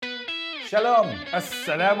Shalom.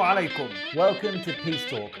 Assalamu alaikum. Welcome to Peace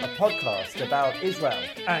Talk, a podcast about Israel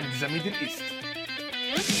And the Middle East.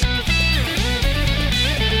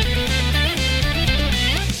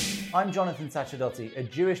 I'm Jonathan Sacerdotti, a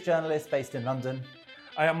Jewish journalist based in London.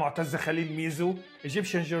 I am Mu'taz Khalil Mizu,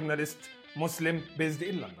 Egyptian journalist, Muslim based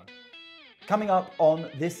in London. Coming up on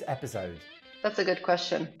this episode. That's a good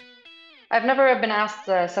question. I've never been asked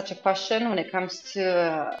such a question when it comes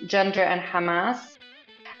to gender and Hamas.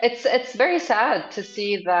 It's very sad to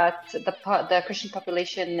see that the Christian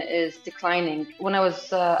population is declining. When I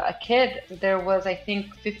was a kid, there was, I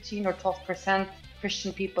think, 15 or 12%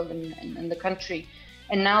 Christian people in the country.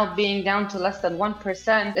 And now being down to less than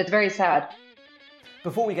 1%, it's very sad.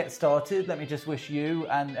 Before we get started, let me just wish you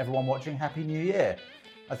and everyone watching Happy New Year.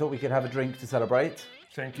 I thought we could have a drink to celebrate.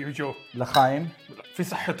 Thank you, Joe. L'chaim. في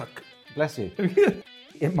صحتك. Bless you.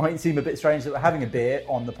 It might seem a bit strange that we're having a beer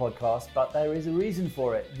on the podcast, but there is a reason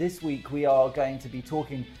for it. This week we are going to be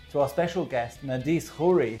talking to our special guest, Nadis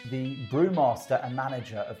Khouri, the brewmaster and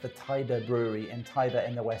manager of the Taiba Brewery in Taiba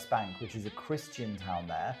in the West Bank, which is a Christian town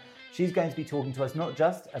there. She's going to be talking to us not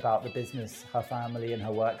just about the business, her family and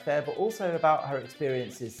her work there, but also about her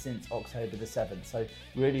experiences since October the 7th. So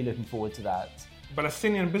really looking forward to that.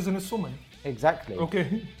 Palestinian businesswoman. Exactly.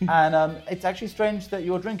 Okay. And it's actually strange that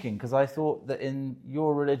you're drinking, because I thought that in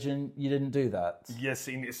your religion you didn't do that. Yes,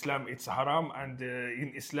 in Islam it's haram, and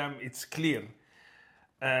in Islam it's clear.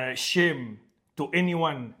 Shame to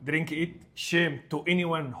anyone drink it, shame to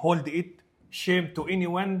anyone hold it, shame to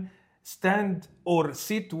anyone stand or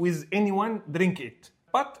sit with anyone drink it.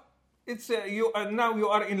 But it's now you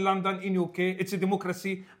are in London, in UK, it's a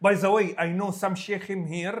democracy. By the way, I know some sheikhim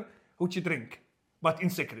here which drink, but in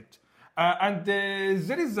secret. And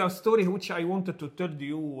there is a story which I wanted to tell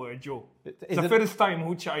you, Joe. It's the first time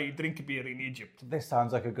which I drink beer in Egypt. This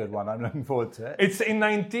sounds like a good one. I'm looking forward to it. It's in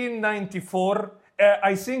 1994.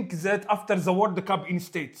 I think that after the World Cup in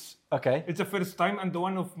States. Okay. It's the first time, and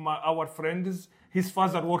one of our friends, his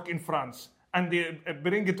father worked in France, and they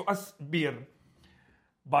bring it to us beer.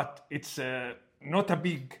 But it's not a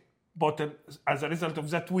big bottle. As a result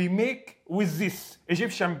of that, we make with this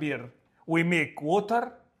Egyptian beer, we make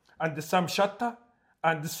water and some shatta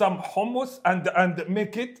and some hummus and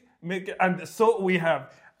make it, and so we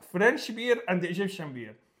have French beer and Egyptian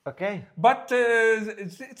beer. Okay. But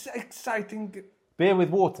it's exciting. Beer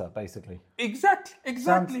with water, basically. Exactly.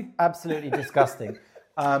 Sounds absolutely disgusting.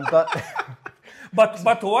 But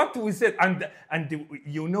what we said, and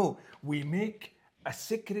you know, we make a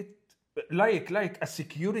secret, like a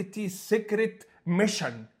security secret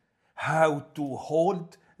mission, how to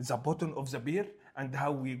hold the bottle of the beer and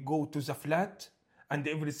how we go to the flat and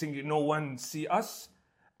everything, no one see us.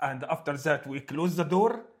 And after that, we close the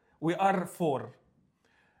door. We are four.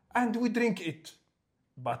 And we drink it.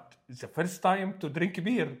 But it's the first time to drink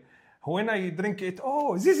beer. When I drink it,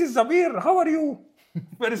 oh, this is the beer. How are you?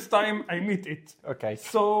 First time I meet it. okay.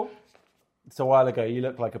 So It's a while ago. You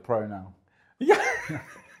look like a pro now. yeah.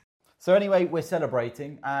 So anyway, we're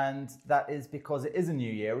celebrating, and that is because it is a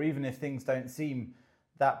new year, even if things don't seem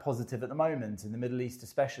that positive at the moment, in the Middle East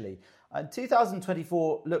especially.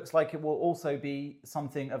 2024 looks like it will also be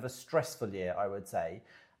something of a stressful year, I would say.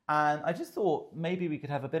 And I just thought maybe we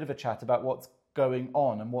could have a bit of a chat about what's going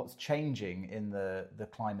on and what's changing in the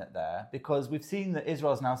climate there, because we've seen that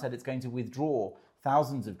Israel's now said it's going to withdraw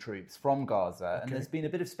thousands of troops from Gaza. Okay. And there's been a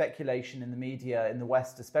bit of speculation in the media, in the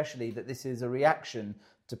West especially, that this is a reaction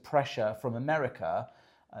to pressure from America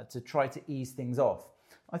to try to ease things off.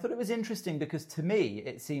 I thought it was interesting because to me,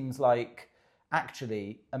 it seems like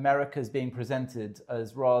actually America's being presented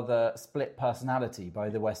as rather split personality by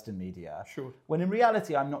the Western media. Sure. When in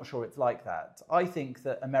reality, I'm not sure it's like that. I think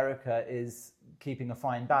that America is keeping a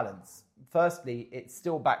fine balance. Firstly, it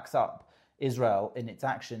still backs up Israel in its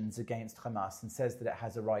actions against Hamas and says that it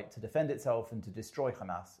has a right to defend itself and to destroy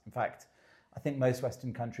Hamas. In fact, I think most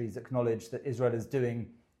Western countries acknowledge that Israel is doing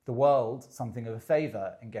the world something of a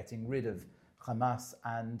favor in getting rid of Hamas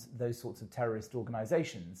and those sorts of terrorist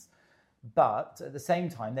organizations. But at the same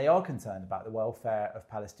time, they are concerned about the welfare of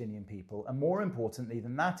Palestinian people. And more importantly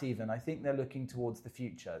than that even, I think they're looking towards the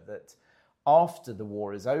future, that after the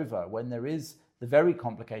war is over, when there is the very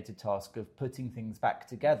complicated task of putting things back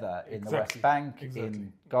together in the West Bank,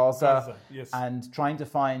 in Gaza, yes. and trying to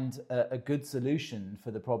find a good solution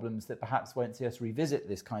for the problems that perhaps won't see us revisit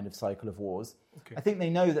this kind of cycle of wars. Okay. I think they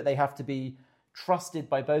know that they have to be trusted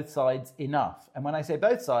by both sides enough. And when I say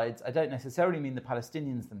both sides, I don't necessarily mean the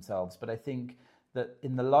Palestinians themselves, but I think that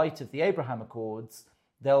in the light of the Abraham Accords,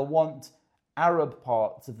 they'll want Arab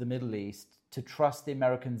parts of the Middle East to trust the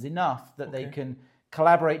Americans enough that they can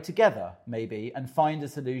collaborate together, maybe, and find a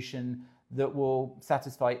solution that will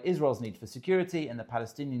satisfy Israel's need for security and the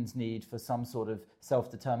Palestinians' need for some sort of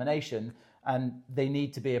self-determination. And they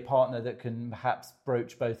need to be a partner that can perhaps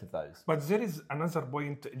broach both of those. But there is another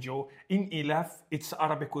point, Joe. In Ilaf, it's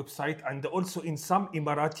Arabic website, and also in some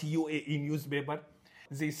Emirati UAE newspaper,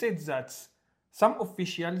 they said that some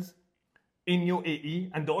officials in UAE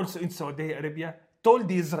and also in Saudi Arabia told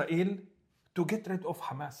Israel to get rid of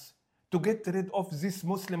Hamas, to get rid of this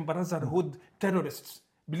Muslim Brotherhood terrorists,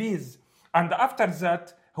 please. And after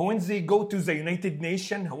that, when they go to the United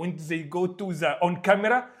Nations, when they go to the on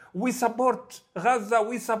camera, we support Gaza,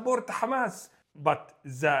 we support Hamas. But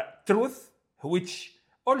the truth, which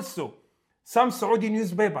also some Saudi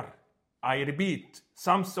newspaper, I repeat,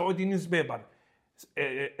 some Saudi newspaper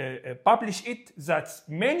publish it, that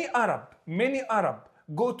many Arab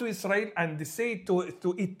go to Israel and say to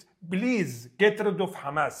it, please get rid of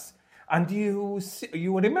Hamas. And you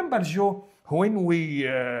remember, Joe, when we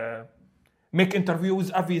make interview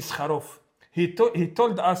with Avi Yisharov, he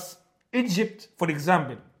told us Egypt, for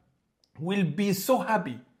example, will be so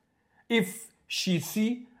happy if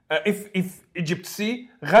Egypt see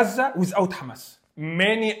Gaza without Hamas.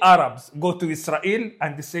 Many Arabs go to Israel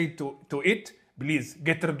and say to it, please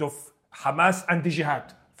get rid of Hamas and the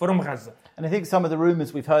jihad from Gaza. And I think some of the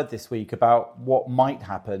rumours we've heard this week about what might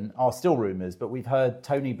happen are still rumours, but we've heard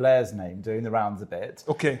Tony Blair's name doing the rounds a bit.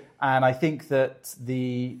 Okay. And I think that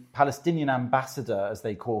the Palestinian ambassador, as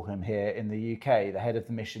they call him here in the UK, the head of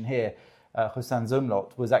the mission here, Hussein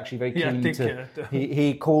Zumlot, was actually very keen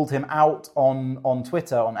he called him out on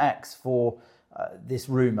Twitter, on X, for this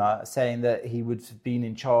rumour, saying that he would have been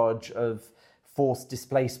in charge of forced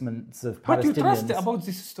displacements of Palestinians. What do you trust about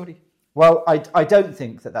this story? Well, I don't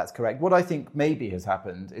think that that's correct. What I think maybe has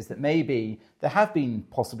happened is that maybe there have been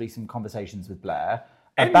possibly some conversations with Blair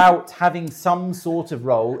about having some sort of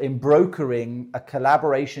role in brokering a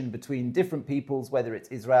collaboration between different peoples, whether it's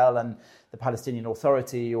Israel and the Palestinian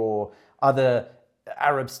Authority or other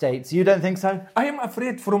Arab states. You don't think so? I am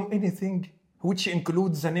afraid from anything which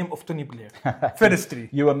includes the name of Tony Blair. Firstly.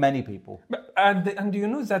 You and many people. And you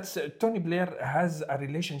know that Tony Blair has a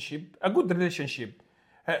good relationship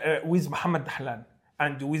with Mohammed Dahlan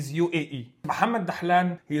and with UAE. Mohammed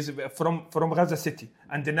Dahlan, he is from Gaza City,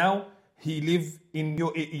 and now he lives in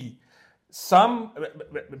UAE.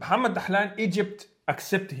 Mohammed Dahlan, Egypt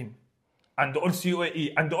accept him, and also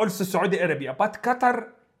UAE, and also Saudi Arabia, but Qatar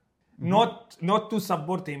not to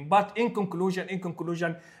support him. But in conclusion,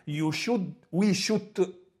 we should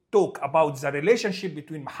talk about the relationship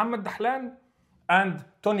between Mohammed Dahlan and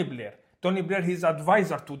Tony Blair. Tony Blair, he's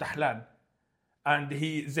advisor to Dahlan, and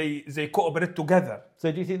they cooperate together.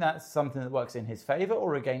 So do you think that's something that works in his favour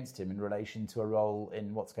or against him in relation to a role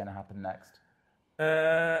in what's going to happen next?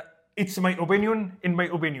 It's my opinion. In my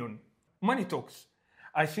opinion, money talks.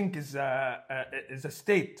 I think is a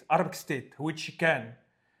Arabic state, which can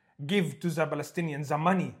give to the Palestinians the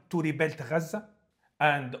money to rebuild Gaza,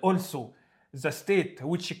 and also the state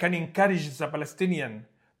which can encourage the Palestinians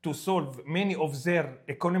to solve many of their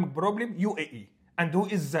economic problems, UAE. And who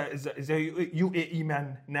is the UAE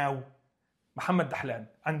man now? Mohammed Dahlan.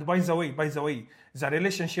 And by the way, the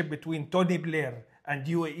relationship between Tony Blair and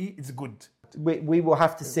UAE is good. We will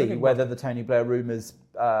have to see whether the Tony Blair rumours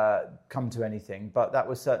come to anything, but that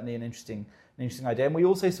was certainly an interesting idea. And we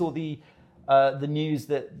also saw the news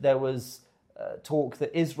that there was talk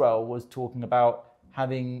that Israel was talking about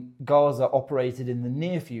having Gaza operated in the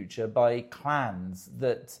near future by clans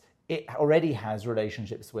that it already has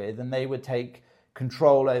relationships with, and they would take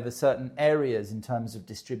control over certain areas in terms of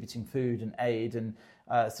distributing food and aid and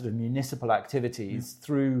sort of municipal activities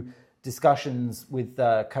through discussions with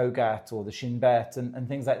Kogat or the Shin Bet and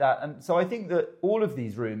things like that. And so I think that all of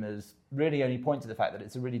these rumours really only point to the fact that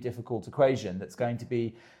it's a really difficult equation that's going to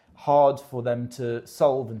be hard for them to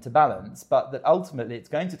solve and to balance, but that ultimately it's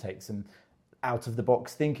going to take some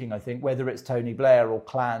out-of-the-box thinking, I think, whether it's Tony Blair or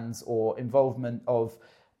clans or involvement of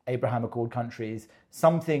Abraham Accord countries,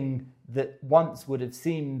 something that once would have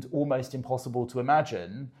seemed almost impossible to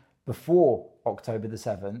imagine before October the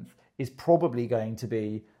 7th is probably going to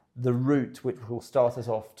be the route which will start us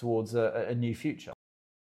off towards a new future.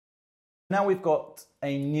 Now we've got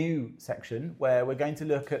a new section where we're going to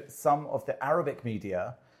look at some of the Arabic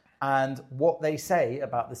media and what they say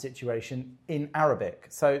about the situation in Arabic.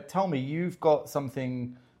 So tell me, you've got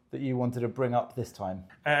something that you wanted to bring up this time.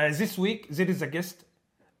 This week there is a guest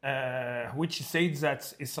which said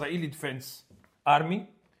that Israeli Defense Army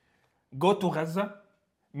go to Gaza,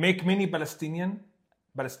 make many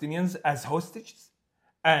Palestinians as hostages,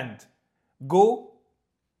 and go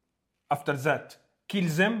after that kill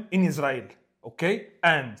them in Israel. okay,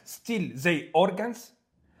 and steal their organs,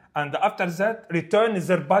 and after that return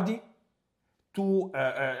their body to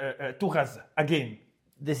Gaza again.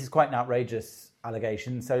 This is quite an outrageous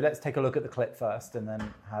allegation, so let's take a look at the clip first and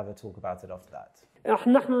then have a talk about it after that.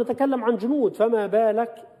 نحن نتكلم عن جنود، فما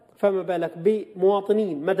بالك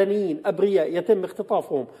بمواطنين مدنيين أبرياء يتم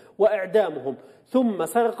اختطافهم وإعدامهم ثم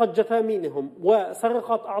سرقة جثامينهم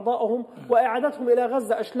وسرقة أعضائهم وإعادتهم إلى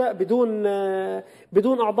غزة أشلاء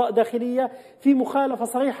بدون أعضاء داخلية، في مخالفة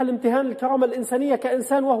صريحة لامتهان الكرامة الإنسانية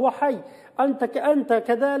كإنسان وهو حي. أنت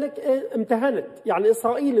كذلك امتهنت، يعني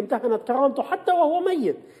إسرائيل امتهنت كرامته حتى وهو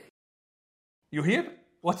ميت. You hear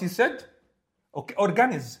what he said? Okay,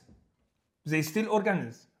 organs. They steal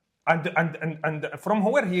organs. And from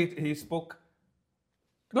where he spoke?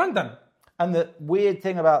 London. And the weird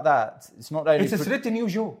thing about that, it's not only... It's a threat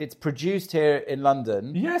news show. It's produced here in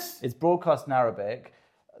London. Yes. It's broadcast in Arabic.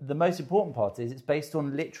 The most important part is it's based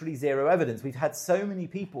on literally zero evidence. We've had so many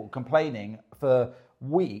people complaining for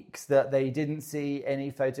weeks that they didn't see any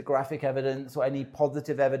photographic evidence or any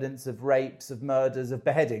positive evidence of rapes, of murders, of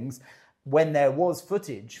beheadings, when there was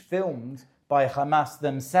footage filmed by Hamas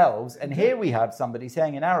themselves. And here we have somebody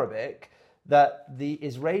saying in Arabic that the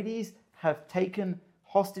Israelis have taken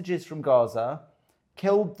hostages from Gaza,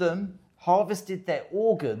 killed them, harvested their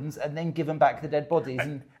organs, and then given back the dead bodies.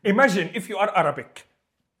 And imagine if you are Arabic,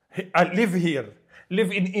 live here,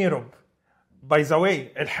 live in Europe. By the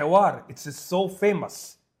way, Al Hawar, it's so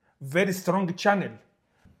famous, very strong channel.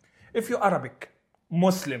 If you're Arabic,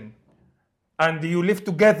 Muslim, and you live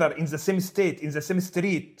together in the same state, in the same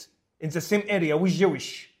street, in the same area with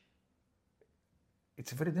Jewish,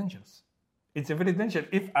 it's very dangerous. It's very dangerous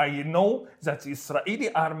if I know that the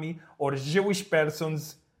Israeli army or Jewish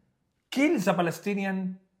persons kill the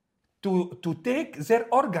Palestinian to take their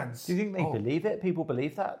organs. do you think they believe it? People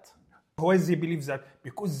believe that? Why they believe that?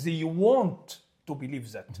 Because they want to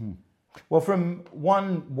believe that. Mm-hmm. Well, from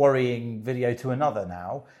one worrying video to another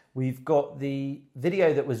now, we've got the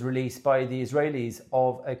video that was released by the Israelis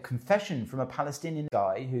of a confession from a Palestinian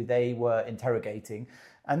guy who they were interrogating.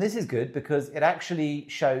 And this is good because it actually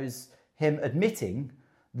shows him admitting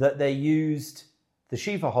that they used the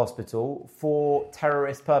Shifa hospital for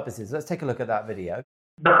terrorist purposes. Let's take a look at that video.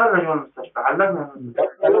 دخلنا جوا المستشفى، علقنا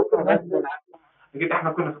المستشفى. لقيت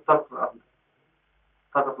احنا كنا في الطابق الارضي.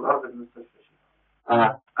 الطابق الارضي من مستشفى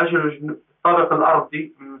الشفاء. اجوا الطابق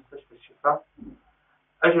الارضي من مستشفى الشفاء.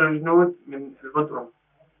 اجوا الجنود من البدرم.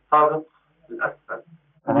 الطابق الاسفل.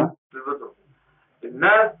 البدرم.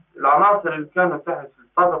 الناس العناصر اللي كانوا تحت في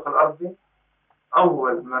الطابق الارضي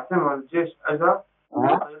اول ما سمعوا الجيش اجى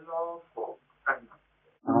طلعوا فوق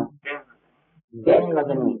عنا. جايين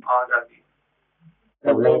مدنيين. قاعدين.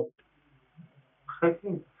 طب ليه؟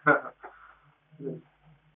 خايفين.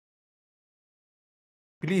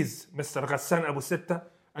 Please, Mr. Ghassan Abu Sitta,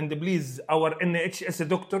 and please our NHS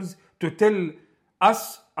doctors to tell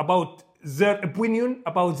us about their opinion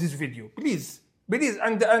about this video. Please,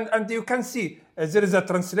 and you can see there is a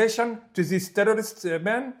translation to this terrorist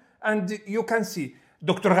man, and you can see.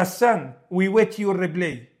 Dr. Ghassan, we wait your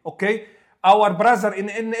reply, okay? Our brother in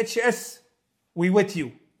NHS, we wait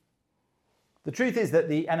you. The truth is that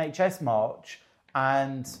the NHS march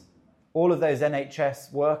and all of those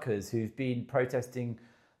NHS workers who've been protesting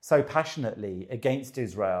so passionately against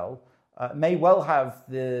Israel may well have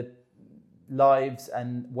the lives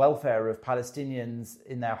and welfare of Palestinians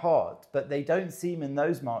in their heart, but they don't seem in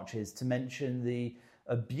those marches to mention the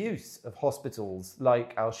abuse of hospitals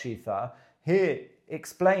like Al-Shifa, here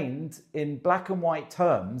explained in black and white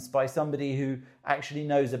terms by somebody who actually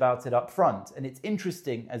knows about it up front. And it's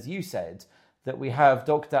interesting, as you said, that we have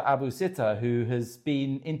Dr. Abu Sitta, who has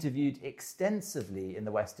been interviewed extensively in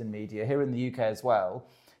the Western media, here in the UK as well.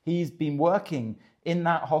 He's been working in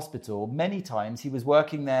that hospital many times. He was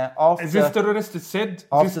working there after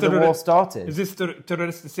the war started. This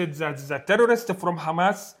terrorist said that the terrorists from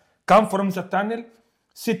Hamas come from the tunnel,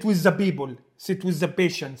 sit with the people, sit with the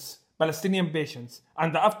patients, Palestinian patients,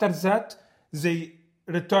 and after that they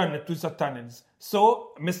return to the tunnels.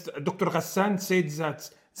 So Dr. Ghassan said that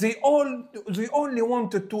they only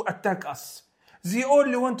wanted to attack us. They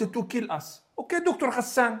only wanted to kill us. Okay, Dr.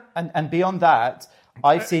 Ghassan. And beyond that,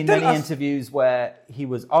 I've seen many interviews where he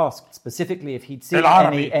was asked specifically if he'd seen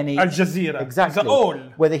any Al Jazeera, exactly,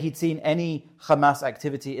 whether he'd seen any Hamas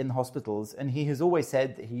activity in hospitals, and he has always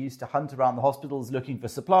said that he used to hunt around the hospitals looking for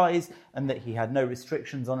supplies and that he had no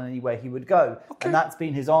restrictions on anywhere he would go. Okay. And that's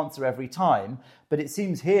been his answer every time. But it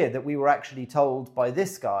seems here that we were actually told by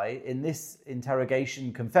this guy in this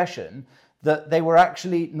interrogation confession that they were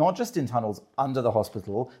actually not just in tunnels under the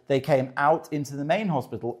hospital, they came out into the main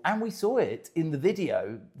hospital, and we saw it in the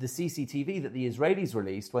video, the CCTV that the Israelis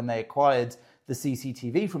released when they acquired the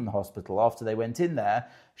CCTV from the hospital after they went in there,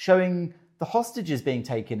 showing the hostages being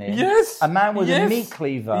taken in. Yes. A man with Yes. a meat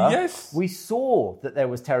cleaver. Yes. We saw that there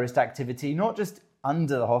was terrorist activity, not just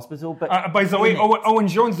under the hospital, but By the way, in it. Owen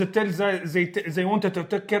Jones tells they wanted to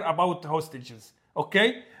take care about hostages.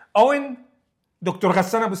 Okay? Owen, Dr.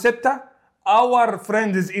 Ghassan Abu Setta, our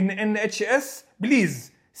friends in NHS,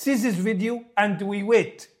 please see this video and we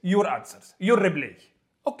wait your answers, your reply,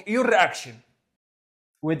 okay, your reaction.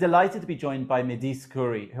 We're delighted to be joined by Midis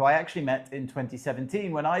Khoury, who I actually met in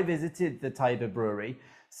 2017 when I visited the Taiba brewery.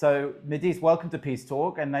 So Midis, welcome to Peace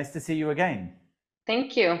Talk and nice to see you again.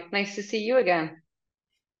 Thank you. Nice to see you again.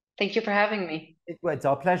 Thank you for having me. It's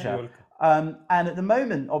our pleasure. And at the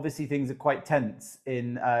moment, obviously, things are quite tense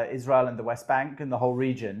in Israel and the West Bank and the whole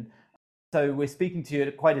region. So we're speaking to you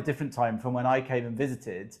at quite a different time from when I came and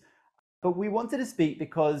visited. But we wanted to speak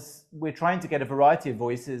because we're trying to get a variety of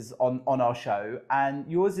voices on our show. And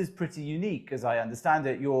yours is pretty unique, as I understand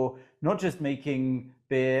it. You're not just making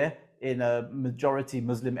beer in a majority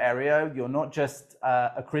Muslim area. You're not just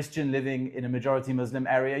a Christian living in a majority Muslim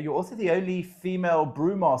area. You're also the only female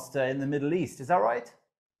brewmaster in the Middle East. Is that right?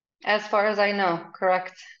 As far as I know,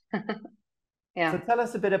 correct. Yeah. So tell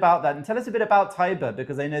us a bit about that, and tell us a bit about Taiba,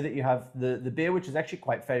 because I know that you have the beer, which is actually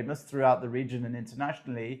quite famous throughout the region and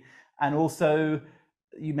internationally, and also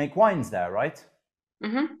you make wines there, right?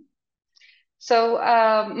 Mm-hmm. So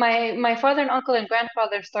my father and uncle and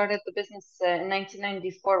grandfather started the business in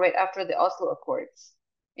 1994, right after the Oslo Accords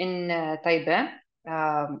in Taiba,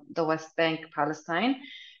 the West Bank, Palestine.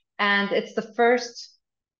 And it's the first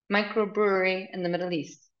microbrewery in the Middle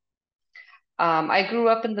East. I grew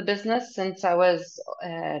up in the business since I was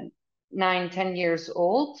 9-10 years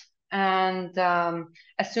old. And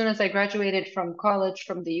as soon as I graduated from college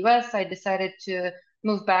from the US, I decided to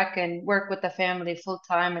move back and work with the family full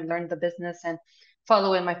time and learn the business and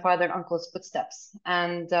follow in my father and uncle's footsteps.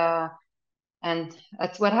 And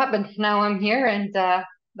that's what happened. Now I'm here, and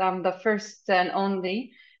I'm the first and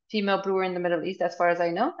only female brewer in the Middle East, as far as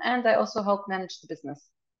I know. And I also help manage the business.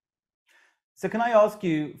 So can I ask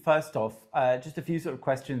you, first off, just a few sort of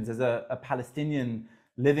questions as a Palestinian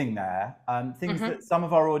living there, things that some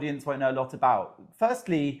of our audience won't know a lot about.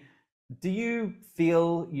 Firstly, do you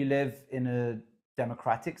feel you live in a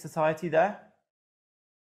democratic society there?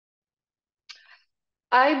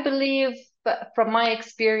 I believe, from my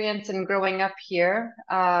experience in growing up here,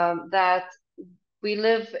 that we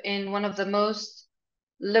live in one of the most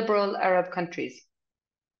liberal Arab countries,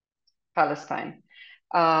 Palestine.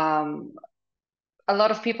 A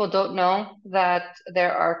lot of people don't know that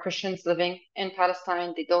there are Christians living in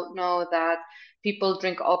Palestine. They don't know that people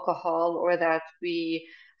drink alcohol, or that we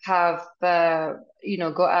have,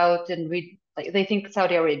 go out and read. Like, they think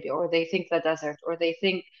Saudi Arabia, or they think the desert, or they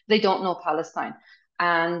don't know Palestine.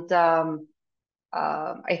 And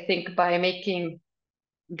I think by making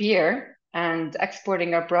beer and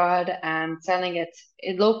exporting abroad and selling it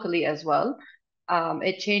locally as well,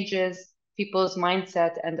 it changes people's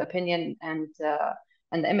mindset and opinion and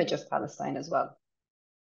the image of Palestine as well.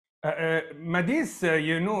 Madis,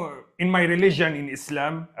 in my religion, in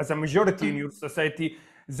Islam, as a majority in your society,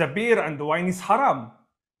 the beer and the wine is haram.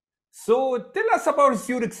 So tell us about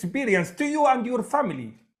your experience, to you and your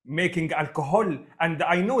family, making alcohol. And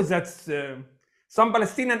I know that some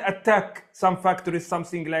Palestinians attack some factories,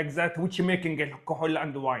 something like that, which making alcohol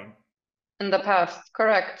and wine. In the past,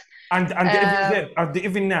 correct. And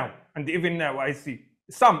even now, I see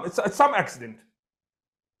some accident.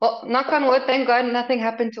 Well, knock on wood, thank God nothing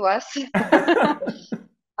happened to us.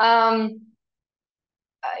 But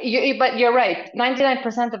you're right.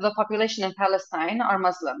 99% of the population in Palestine are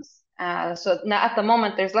Muslims. So now at the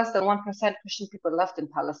moment, there's less than 1% Christian people left in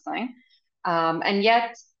Palestine. And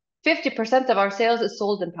yet 50% of our sales is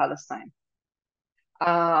sold in Palestine.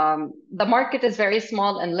 The market is very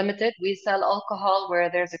small and limited. We sell alcohol where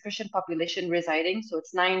there's a Christian population residing. So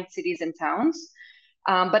it's 9 cities and towns.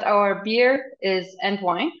 But our beer and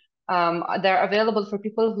wine, they're available for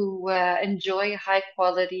people who enjoy high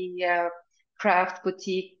quality craft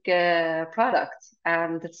boutique products.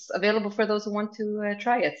 And it's available for those who want to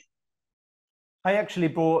try it. I actually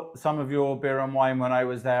bought some of your beer and wine when I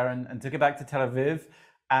was there and took it back to Tel Aviv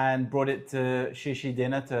and brought it to shishi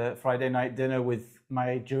dinner, to Friday night dinner with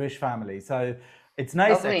my Jewish family. So it's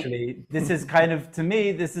nice. Lovely. Actually. This is kind of, to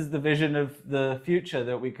me, this is the vision of the future,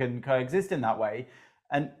 that we can coexist in that way.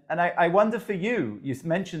 And I wonder for you, you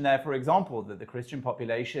mentioned there, for example, that the Christian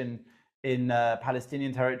population in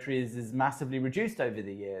Palestinian territories is massively reduced over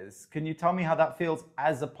the years. Can you tell me how that feels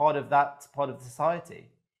as a part of that part of society?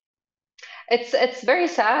 It's very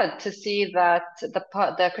sad to see that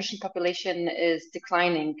the Christian population is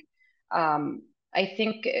declining. I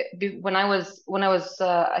think when I was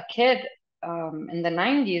a kid in the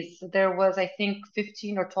 90s, there was, I think,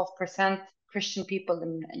 15 or 12% Christian people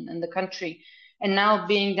in the country, and now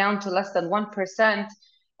being down to less than 1%,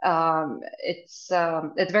 it's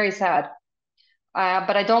very sad.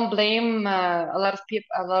 But I don't blame a lot of people,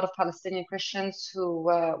 a lot of Palestinian Christians who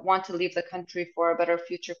want to leave the country for a better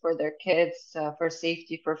future for their kids, for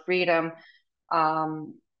safety, for freedom.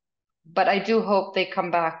 But I do hope they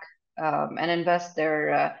come back and invest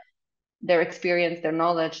their experience, their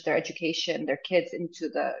knowledge, their education, their kids into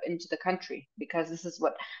the country, because this is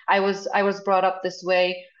what I was brought up this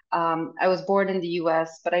way. I was born in the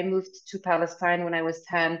U.S., but I moved to Palestine when I was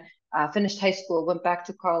 10. Finished high school, went back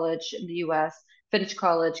to college in the U.S., finished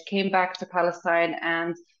college, came back to Palestine,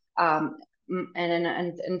 and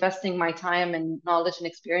investing my time and knowledge and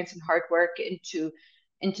experience and hard work into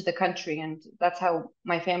the country. And that's how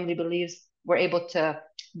my family believes we're able to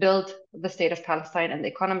build the state of Palestine and the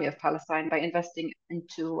economy of Palestine by investing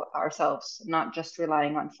into ourselves, not just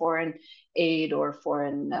relying on foreign aid or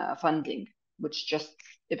foreign funding, which just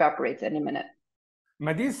evaporates any minute.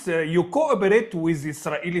 Madis, you cooperate with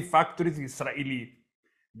Israeli factories, Israeli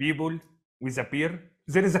people, with a peer.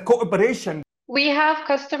 There is a cooperation. We have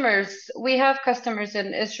customers. We have customers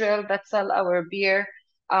in Israel that sell our beer.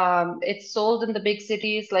 It's sold in the big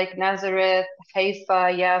cities like Nazareth,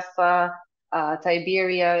 Haifa, Jaffa,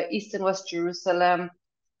 Tiberia, East and West Jerusalem.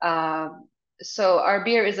 So our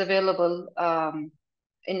beer is available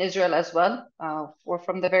in Israel as well, or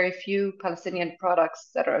from the very few Palestinian products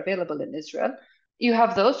that are available in Israel. You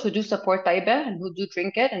have those who do support Taibeh and who do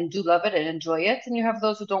drink it and do love it and enjoy it. And you have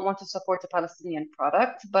those who don't want to support the Palestinian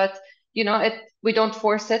product. But, you know, we don't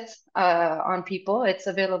force it on people. It's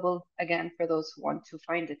available, again, for those who want to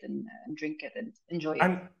find it and drink it and enjoy it.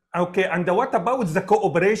 And what about the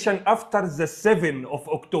cooperation after the 7th of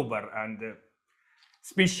October? And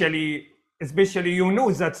especially, you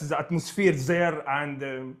know, that the atmosphere there.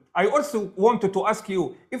 And I also wanted to ask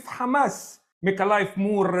you, if Hamas make a life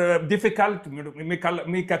more difficult, make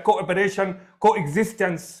a cooperation,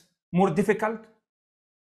 coexistence more difficult?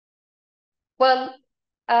 Well,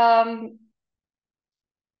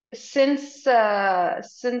 since October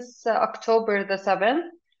the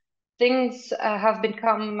 7th, things have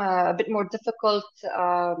become a bit more difficult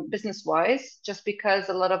business-wise, just because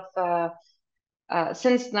a lot of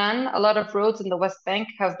since then, a lot of roads in the West Bank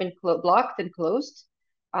have been blocked and closed.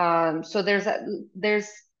 So there's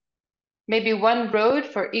maybe one road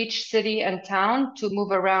for each city and town to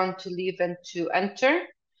move around, to leave and to enter.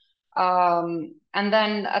 And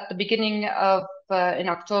then at the beginning of in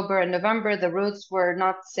October and November, the roads were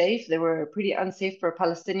not safe. They were pretty unsafe for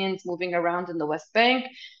Palestinians moving around in the West Bank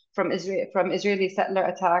from Israeli settler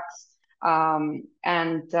attacks and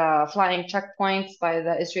flying checkpoints by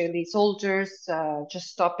the Israeli soldiers, just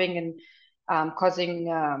stopping and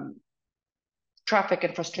causing traffic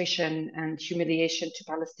and frustration and humiliation to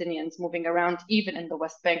Palestinians moving around, even in the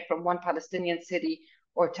West Bank, from one Palestinian city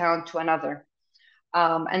or town to another.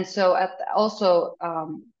 And so also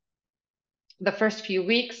the first few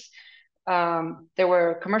weeks, there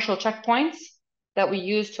were commercial checkpoints that we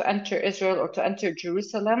used to enter Israel or to enter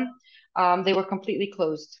Jerusalem. They were completely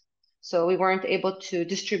closed. So we weren't able to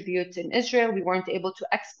distribute in Israel. We weren't able to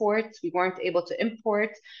export. We weren't able to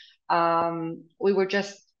import. We were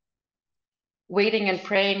just waiting and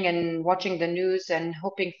praying and watching the news and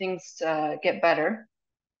hoping things get better.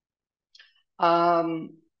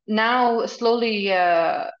 Now, slowly,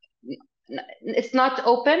 it's not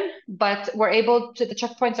open, but we're able to, the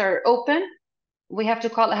checkpoints are open. We have to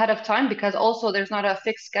call ahead of time because also there's not a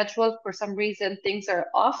fixed schedule. For some reason, things are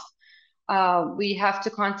off. We have to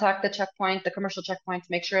contact the checkpoint, the commercial checkpoint, to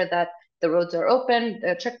make sure that the roads are open,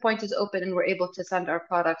 the checkpoint is open, and we're able to send our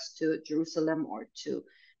products to Jerusalem or to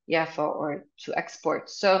Jaffa or to export.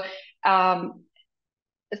 So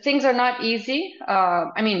things are not easy.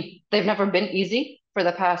 I mean, they've never been easy for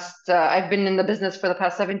the past, I've been in the business for the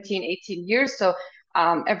past 17, 18 years. So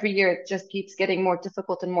every year it just keeps getting more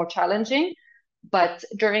difficult and more challenging. But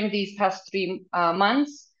during these past 3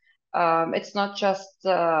 months, it's not just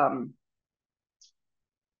the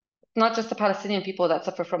Palestinian people that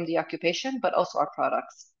suffer from the occupation, but also our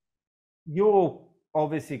products. You're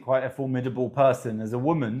obviously quite a formidable person as a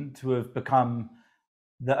woman to have become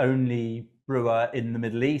the only brewer in the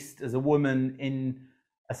Middle East, as a woman in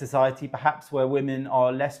a society perhaps where women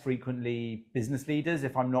are less frequently business leaders,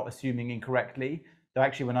 if I'm not assuming incorrectly. Though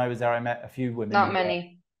actually, when I was there, I met a few women. Not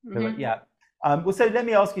many. Yeah. Well, so let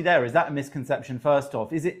me ask you there, is that a misconception first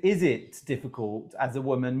off? Is it difficult as a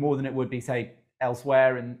woman, more than it would be, say,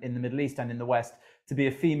 elsewhere in the Middle East and in the West, to be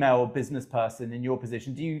a female business person in your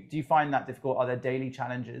position? Do you find that difficult? Are there daily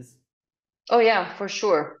challenges? Oh yeah, for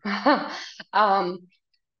sure.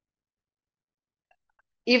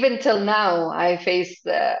 Even till now, I face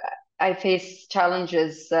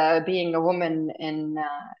challenges being a woman in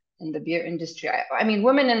the beer industry. I mean,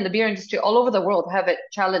 women in the beer industry all over the world have it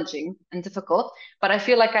challenging and difficult, but I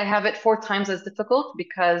feel like I have it 4 times as difficult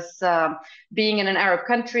because being in an Arab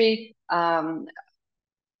country,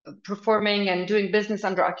 performing and doing business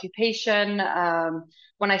under occupation.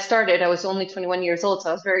 When I started, I was only 21 years old,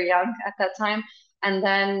 so I was very young at that time. And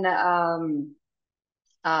then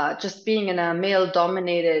just being in a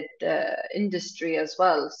male-dominated industry as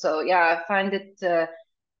well. So yeah, I find it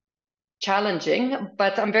challenging,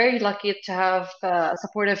 but I'm very lucky to have a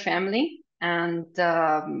supportive family. And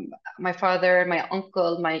my father, my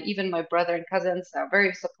uncle, even my brother and cousins are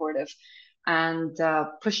very supportive and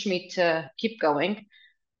push me to keep going.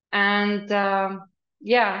 And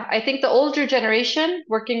yeah, I think the older generation,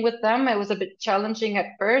 working with them, it was a bit challenging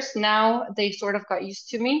at first. Now they sort of got used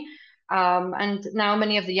to me. And now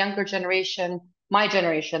many of the younger generation, my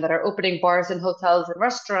generation, that are opening bars and hotels and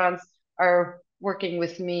restaurants are working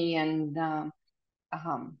with me. And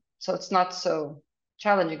so it's not so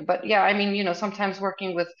challenging. But yeah, I mean, sometimes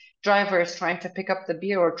working with drivers trying to pick up the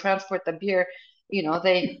beer or transport the beer,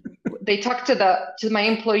 they talk to my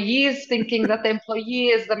employees thinking that the employee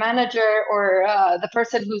is the manager or the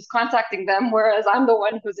person who's contacting them, whereas I'm the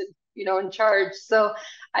one who's in charge. So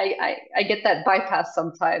I get that bypass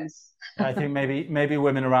sometimes. I think maybe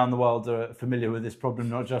women around the world are familiar with this problem,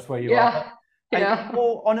 not just where you are. Yeah.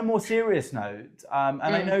 On a more serious note, and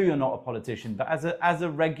I know you're not a politician, but as a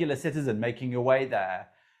regular citizen making your way there,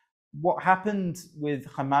 what happened with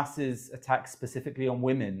Hamas's attack specifically on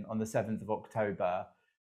women on the 7th of October?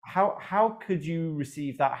 How could you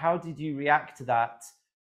receive that? How did you react to that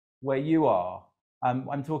where you are?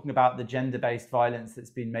 I'm talking about the gender-based violence that's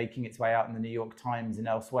been making its way out in the New York Times and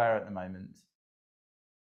elsewhere at the moment.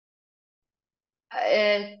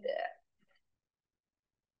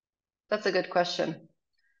 That's a good question.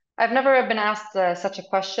 I've never been asked such a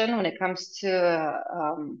question when it comes to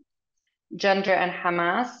gender and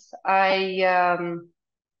Hamas. I've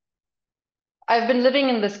been living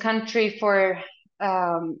in this country for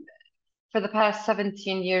the past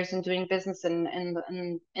 17 years and doing business in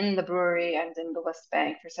the brewery and in the West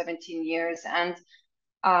Bank for 17 years, and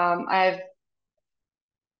I've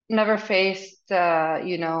never faced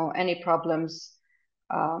any problems,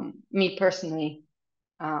 me personally,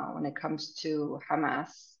 when it comes to Hamas.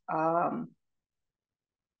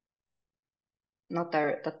 Not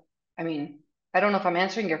that I mean, I don't know if I'm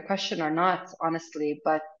answering your question or not, honestly,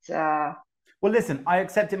 but well, listen, I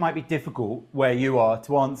accept it might be difficult where you are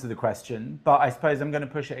to answer the question, but I suppose I'm going to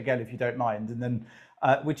push it again if you don't mind, and then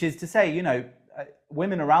which is to say,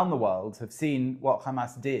 women around the world have seen what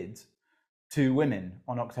Hamas did to women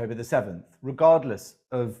on October the 7th, regardless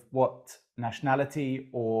of what nationality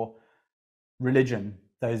or religion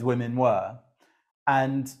those women were.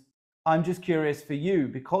 And I'm just curious for you,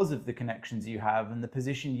 because of the connections you have and the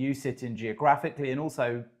position you sit in geographically and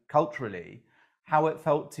also culturally, how it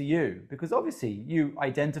felt to you. Because obviously you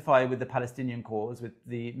identify with the Palestinian cause, with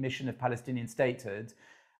the mission of Palestinian statehood,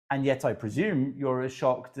 and yet I presume you're as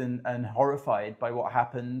shocked and horrified by what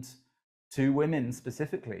happened to women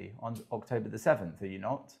specifically on October the 7th, are you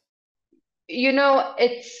not?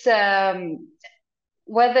 It's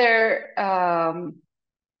whether I'm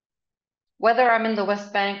in the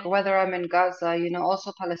West Bank or whether I'm in Gaza,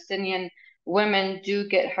 also Palestinian women do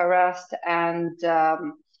get harassed and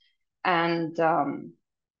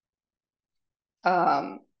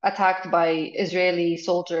attacked by Israeli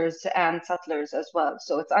soldiers and settlers as well.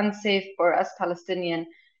 So it's unsafe for us Palestinians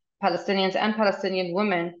and Palestinian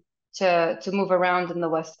women to move around in the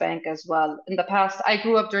West Bank as well. In the past, I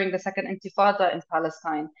grew up during the Second Intifada in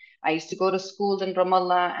Palestine. I used to go to school in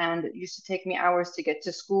Ramallah, and it used to take me hours to get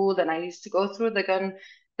to school. And I used to go through the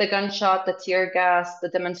gunshot, the tear gas, the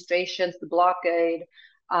demonstrations, the blockade.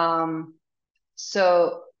 But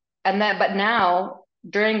now,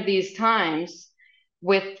 during these times,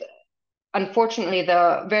 with unfortunately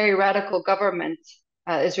the very radical government,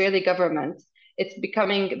 Israeli government, it's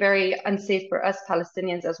becoming very unsafe for us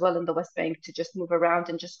Palestinians as well in the West Bank to just move around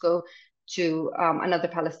and just go to another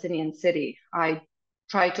Palestinian city. I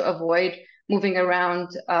try to avoid moving around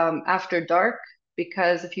after dark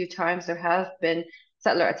because a few times there have been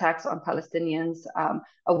settler attacks on Palestinians.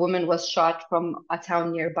 A woman was shot from a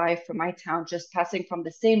town nearby from my town, just passing from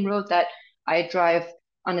the same road that I drive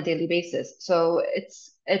on a daily basis. So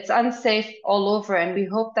it's unsafe all over, and we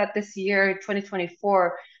hope that this year,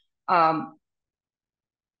 2024,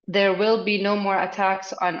 there will be no more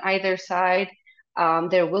attacks on either side.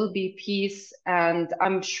 There will be peace, and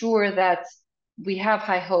I'm sure that we have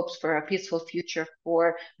high hopes for a peaceful future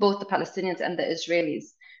for both the Palestinians and the Israelis,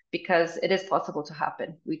 because it is possible to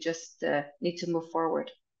happen. We just need to move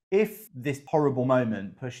forward. If this horrible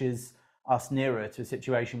moment pushes us nearer to a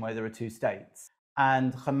situation where there are two states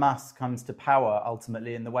and Hamas comes to power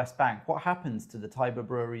ultimately in the West Bank, what happens to the Taiba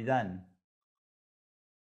brewery then?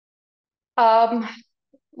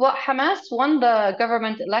 Well, Hamas won the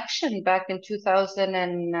government election back in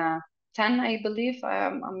 2010, I believe.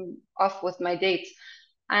 I'm off with my dates.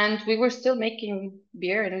 And we were still making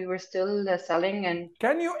beer, and we were still selling. And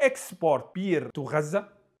can you export beer to Gaza?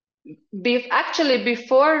 Actually,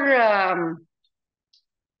 before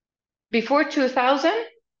 2000,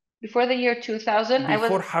 before the year 2000,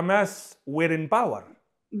 before Hamas were in power.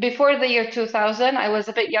 Before the year 2000, I was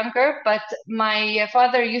a bit younger, but my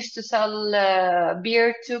father used to sell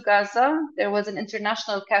beer to Gaza. There was an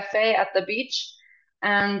international cafe at the beach,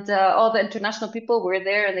 and all the international people were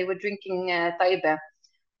there, and they were drinking Taiba.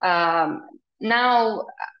 Now,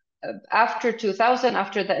 after 2000,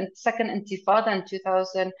 after the second Intifada in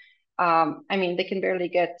 2000, I mean, they can barely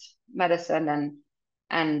get medicine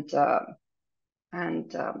and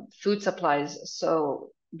food supplies.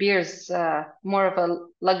 So beer's more of a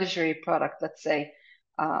luxury product, let's say.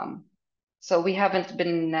 So we haven't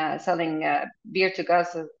been selling beer to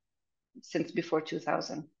Gaza since before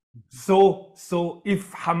 2000. So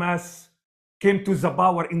if Hamas came to the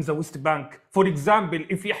power in the West Bank, for example,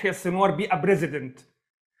 if Yahya Sinwar be a president,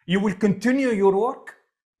 you will continue your work?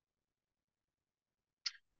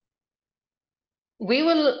 We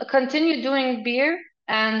will continue doing beer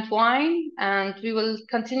and wine, and we will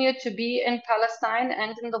continue to be in Palestine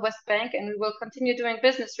and in the West Bank, and we will continue doing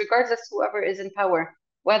business regardless whoever is in power,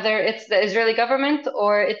 whether it's the Israeli government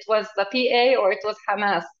or it was the PA or it was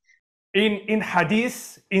Hamas. In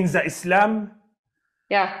Hadith, in the Islam,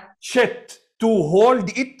 shit to hold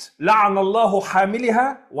it, لعن الله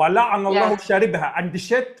حاملها ولعن الله شاربها, and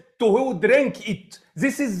shit to who drink it.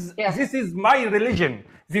 This is my religion.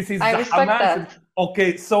 This is I the respect Hamas. That.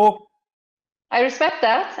 Okay, so I respect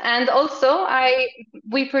that, and also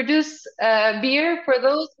we produce beer for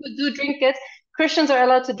those who do drink it. Christians are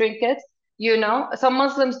allowed to drink it. You know, some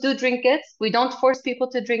Muslims do drink it. We don't force people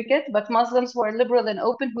to drink it, but Muslims who are liberal and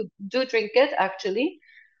open who do drink it, actually.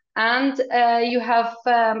 And you have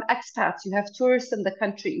expats, you have tourists in the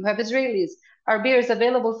country, you have Israelis. Our beer is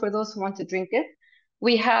available for those who want to drink it.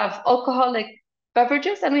 We have alcoholic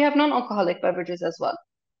beverages and we have non-alcoholic beverages as well.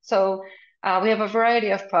 So we have a variety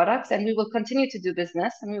of products, and we will continue to do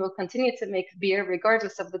business, and we will continue to make beer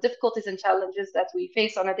regardless of the difficulties and challenges that we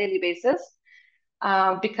face on a daily basis,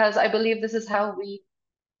 because I believe this is how we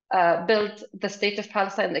build the state of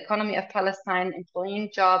Palestine, the economy of Palestine, employing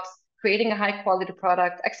jobs, creating a high quality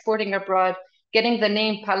product, exporting abroad, getting the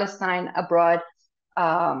name Palestine abroad,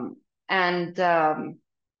 and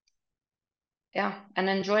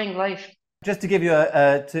enjoying life. Just to give you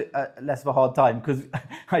a less of a hard time, because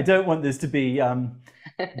I don't want this to be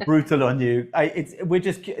brutal on you.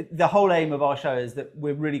 The whole aim of our show is that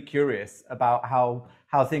we're really curious about how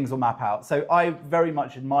things will map out. So I very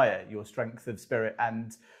much admire your strength of spirit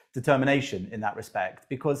and determination in that respect,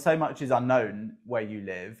 because so much is unknown where you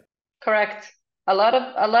live. Correct. A lot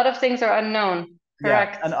of things are unknown.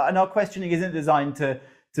 Correct. Yeah. And our questioning isn't designed to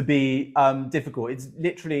be difficult. It's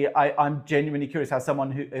literally, I'm genuinely curious how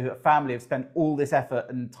someone who a family have spent all this effort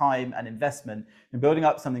and time and investment in building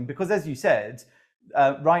up something, because as you said,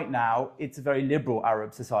 right now it's a very liberal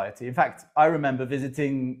Arab society. In fact, I remember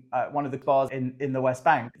visiting one of the bars in the West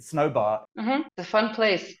Bank, Snow Bar. Mm-hmm. It's a fun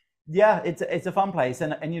place. Yeah, it's a fun place,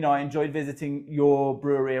 and you know, I enjoyed visiting your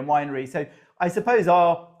brewery and winery. So I suppose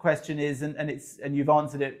our question is, and you've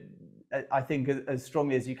answered it, I think, as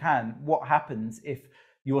strongly as you can. What happens if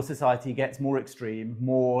your society gets more extreme,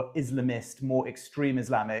 more Islamist, more extreme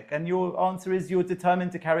Islamic? And your answer is you're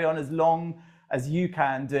determined to carry on as long as you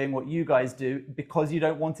can doing what you guys do, because you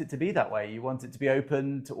don't want it to be that way. You want it to be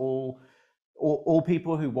open to all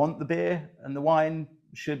people who want the beer and the wine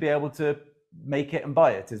should be able to make it and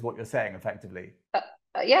buy it, is what you're saying effectively.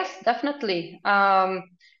 Yes, definitely.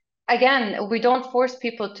 Again, we don't force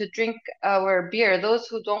people to drink our beer. Those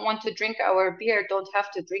who don't want to drink our beer don't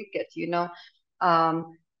have to drink it, you know.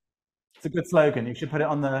 It's a good slogan. You should put it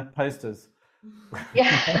on the posters.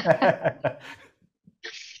 Yeah.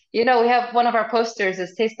 You know, we have one of our posters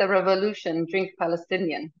is Taste the Revolution, Drink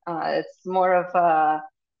Palestinian. It's more of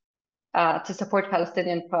to support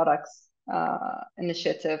Palestinian products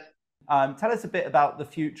initiative. Tell us a bit about the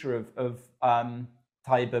future of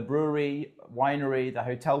Taiba Brewery, Winery, the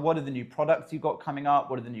hotel. What are the new products you've got coming up?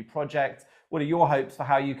 What are the new projects? What are your hopes for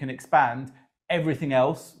how you can expand, everything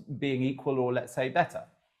else being equal or, let's say, better?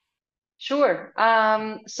 Sure.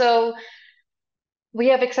 So we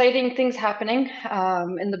have exciting things happening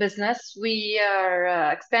in the business. We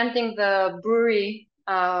are expanding the brewery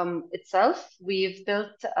itself. We've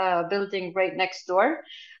built a building right next door,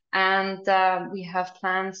 and we have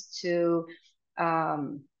plans to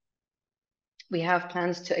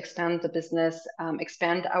expand the business,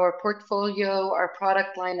 expand our portfolio, our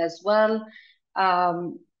product line as well.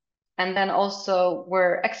 And then also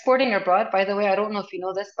we're exporting abroad. By the way, I don't know if you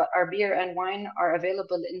know this, but our beer and wine are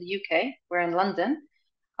available in the UK. We're in London.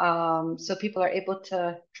 So people are able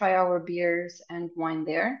to try our beers and wine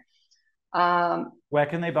there. Where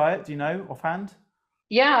can they buy it? Do you know offhand?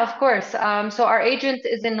 Yeah, of course. So our agent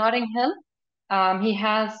is in Notting Hill. He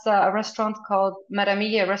has a restaurant called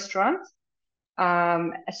Maramiya Restaurant.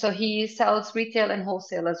 So he sells retail and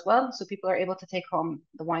wholesale as well. So people are able to take home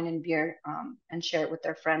the wine and beer and share it with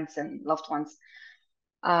their friends and loved ones.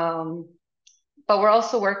 But we're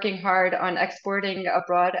also working hard on exporting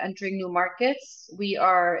abroad, entering new markets. We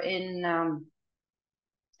are in,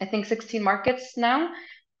 I think, 16 markets now.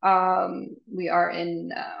 We are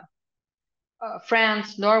in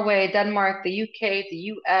France, Norway, Denmark, the UK,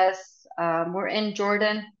 the US. We're in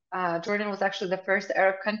Jordan. Jordan was actually the first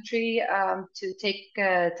Arab country to take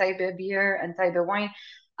Taiba beer and Taiba wine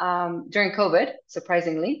during COVID,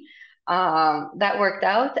 surprisingly. That worked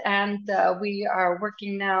out, and we are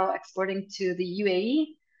working now exporting to the UAE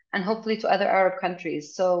and hopefully to other Arab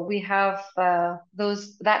countries. So we have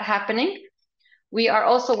that happening. We are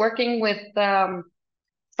also working with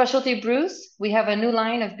specialty brews. We have a new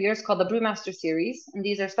line of beers called the Brewmaster series, and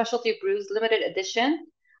these are specialty brews, limited edition,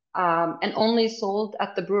 and only sold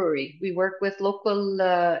at the brewery. We work with local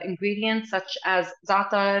ingredients such as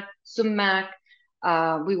za'atar, sumac.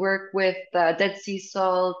 We work with Dead Sea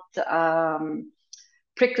salt,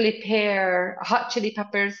 prickly pear, hot chili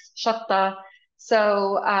peppers, shatta.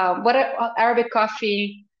 So Arabic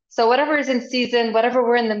coffee. So whatever is in season, whatever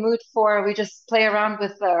we're in the mood for, we just play around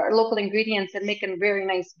with our local ingredients and make a very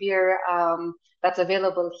nice beer that's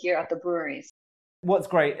available here at the breweries. What's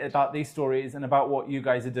great about these stories and about what you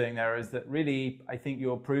guys are doing there is that really, I think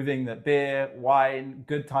you're proving that beer, wine,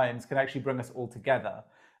 good times can actually bring us all together.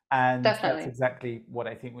 And Definitely. That's exactly what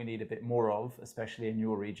I think we need a bit more of, especially in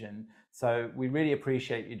your region. So we really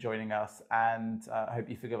appreciate you joining us, and I hope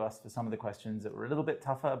you forgive us for some of the questions that were a little bit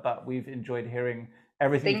tougher, but we've enjoyed hearing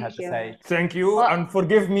everything you had to say. Thank you, and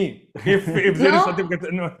forgive me if there is something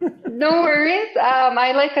that No worries.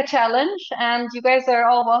 I like a challenge, and you guys are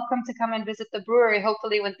all welcome to come and visit the brewery.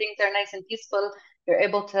 Hopefully, when things are nice and peaceful, you're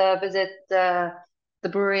able to visit the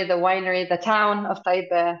brewery, the winery, the town of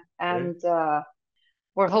Taiba, and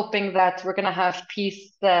we're hoping that we're going to have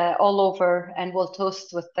peace all over, and we'll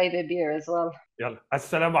toast with Taiba beer as well. يلا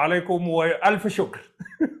السلام عليكم وألف شكر.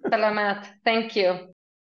 Salamat. Thank you.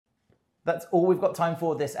 That's all we've got time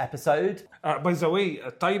for this episode. By the way,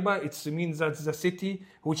 Taiba, it means that the city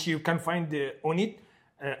which you can find on it,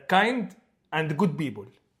 kind and good people.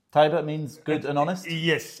 Taiba means good and honest?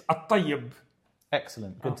 Yes, الطيب.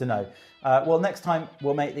 Excellent, good to know. Well, next time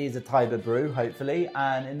we'll make these a Taiba brew, hopefully.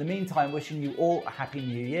 And in the meantime, wishing you all a happy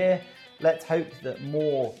new year. Let's hope that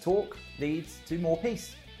more talk leads to more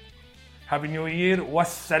peace. Happy New Year.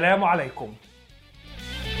 Wassalamu alaikum.